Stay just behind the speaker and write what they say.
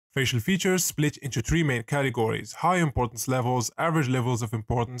Facial features split into three main categories: high importance levels, average levels of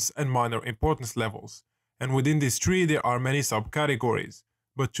importance, and minor importance levels. And within these three, there are many subcategories.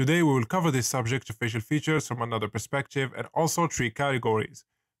 But today we will cover this subject of facial features from another perspective and also three categories: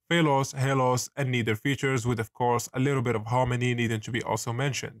 Failos, halos, and neither features, with of course a little bit of harmony needing to be also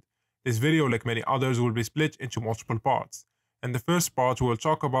mentioned. This video, like many others, will be split into multiple parts. In the first part, we will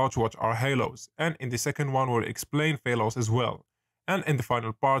talk about what are halos, and in the second one, we'll explain Failos as well. And in the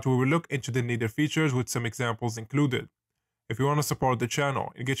final part, we will look into the neither features with some examples included. If you want to support the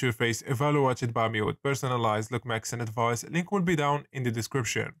channel and get your face evaluated by me with personalized look max and advice, link will be down in the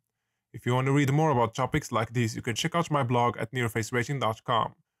description. If you want to read more about topics like these, you can check out my blog at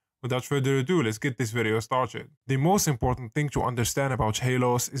nearfacerating.com. Without further ado, let's get this video started. The most important thing to understand about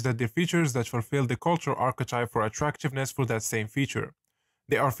halos is that they're features that fulfill the cultural archetype for attractiveness for that same feature.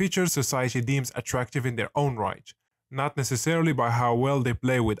 They are features society deems attractive in their own right, not necessarily by how well they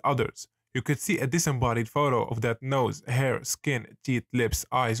play with others. You could see a disembodied photo of that nose, hair, skin, teeth, lips,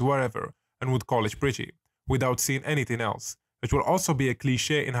 eyes, whatever, and would call it pretty, without seeing anything else. It will also be a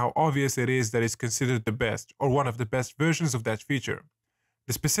cliche in how obvious it is that it's considered the best or one of the best versions of that feature.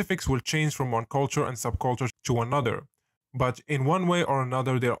 The specifics will change from one culture and subculture to another, but in one way or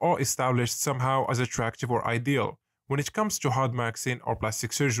another they're all established somehow as attractive or ideal. When it comes to hard maxing or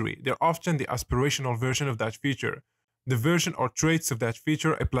plastic surgery, they're often the aspirational version of that feature. The version or traits of that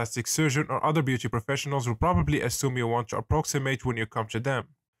feature a plastic surgeon or other beauty professionals will probably assume you want to approximate when you come to them.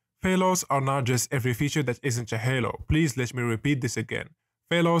 Failos are not just every feature that isn't a halo. Please let me repeat this again.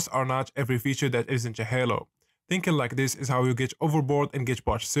 Failos are not every feature that isn't a halo. Thinking like this is how you get overboard and get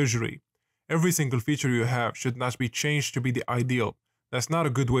botched surgery. Every single feature you have should not be changed to be the ideal. That's not a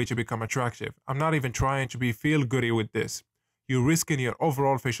good way to become attractive. I'm not even trying to be feel-goody with this. You're risking your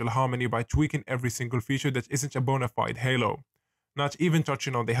overall facial harmony by tweaking every single feature that isn't a bona fide halo, not even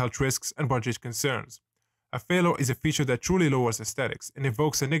touching on the health risks and budget concerns. A phalo is a feature that truly lowers aesthetics and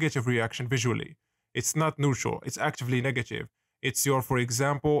evokes a negative reaction visually. It's not neutral, it's actively negative. It's your, for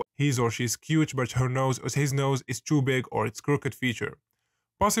example, his or she's cute but her nose or his nose is too big or it's crooked feature.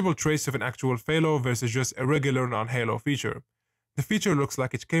 Possible traits of an actual phalo versus just a regular non-halo feature. The feature looks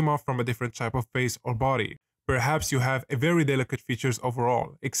like it came off from a different type of face or body. Perhaps you have a very delicate features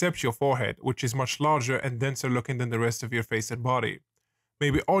overall, except your forehead, which is much larger and denser looking than the rest of your face and body.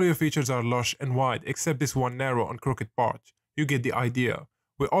 Maybe all your features are lush and wide, except this one narrow and crooked part. You get the idea.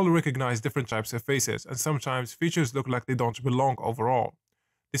 We all recognize different types of faces, and sometimes features look like they don't belong overall.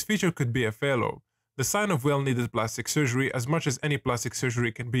 This feature could be a phalo. The sign of well-needed plastic surgery, as much as any plastic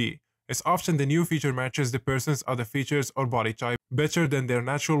surgery can be, is often the new feature matches the person's other features or body type better than their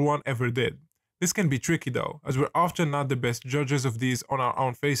natural one ever did. This can be tricky though, as we're often not the best judges of these on our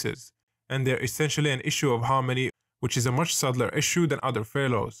own faces, and they're essentially an issue of harmony, which is a much subtler issue than other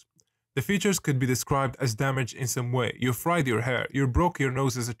phalos. The features could be described as damaged in some way. You fried your hair, you broke your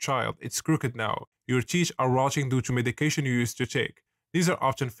nose as a child, it's crooked now, your teeth are rotting due to medication you used to take. These are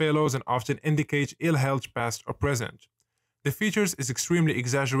often phalos and often indicate ill health past or present. The features is extremely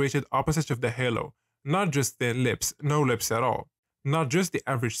exaggerated opposite of the halo, not just thin lips, no lips at all. Not just the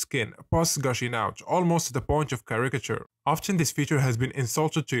average skin, pus gushing out, almost to the point of caricature. Often this feature has been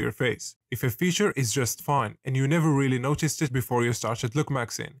insulted to your face. If a feature is just fine, and you never really noticed it before you started look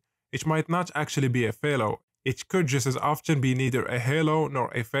maxing, it might not actually be a phalo. It could just as often be neither a halo nor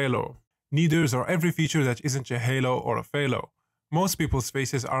a phalo. Neithers are every feature that isn't a halo or a phalo. Most people's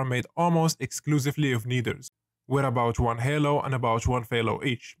faces are made almost exclusively of neithers. We're about one halo and about one phalo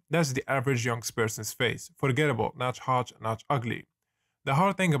each. That's the average young person's face. Forgettable, not hot, not ugly. The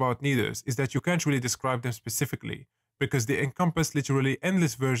hard thing about neithers is that you can't really describe them specifically, because they encompass literally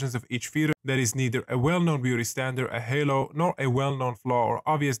endless versions of each feature that is neither a well-known beauty standard, a halo, nor a well-known flaw or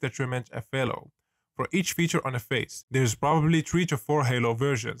obvious detriment, a phalo. For each feature on a face, there's probably 3 to 4 halo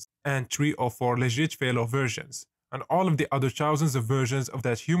versions, and 3 or 4 legit phalo versions, and all of the other thousands of versions of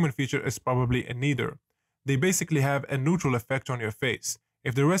that human feature is probably a neither. They basically have a neutral effect on your face.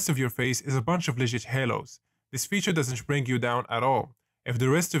 If the rest of your face is a bunch of legit halos, this feature doesn't bring you down at all. If the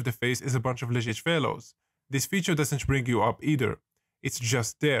rest of the face is a bunch of legit phalos, this feature doesn't bring you up either. It's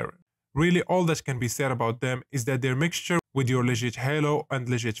just there. Really, all that can be said about them is that their mixture with your legit halo and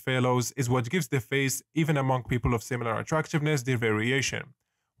legit phalos is what gives the face, even among people of similar attractiveness, their variation.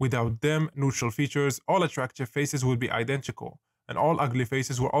 Without them, neutral features, all attractive faces would be identical, and all ugly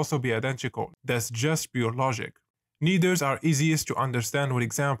faces will also be identical. That's just pure logic. Neithers are easiest to understand with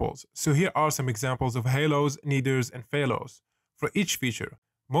examples, so here are some examples of halos, neithers, and phalos. For each feature,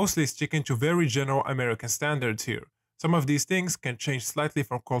 mostly sticking to very general American standards here. Some of these things can change slightly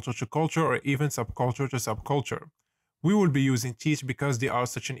from culture to culture or even subculture to subculture. We will be using cheech because they are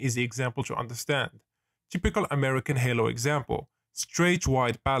such an easy example to understand. Typical American halo example: straight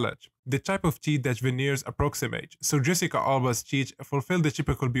wide palette, the type of cheat that veneers approximate. So Jessica Alba's cheat fulfill the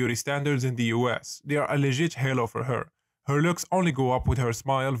typical beauty standards in the US. They are a legit halo for her. Her looks only go up with her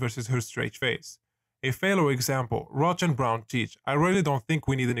smile versus her straight face. A Phalo example: rotten brown cheat. I really don't think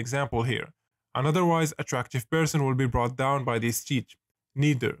we need an example here. An otherwise attractive person will be brought down by this cheat.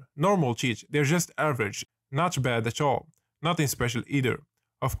 Neither. Normal cheat, they're just average, not bad at all. Nothing special either.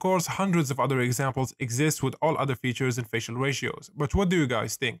 Of course, hundreds of other examples exist with all other features and facial ratios, but what do you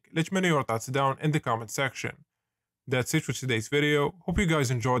guys think? Let me know your thoughts down in the comment section. That's it for today's video. Hope you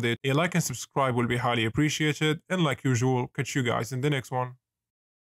guys enjoyed it. A like and subscribe will be highly appreciated, and like usual, catch you guys in the next one.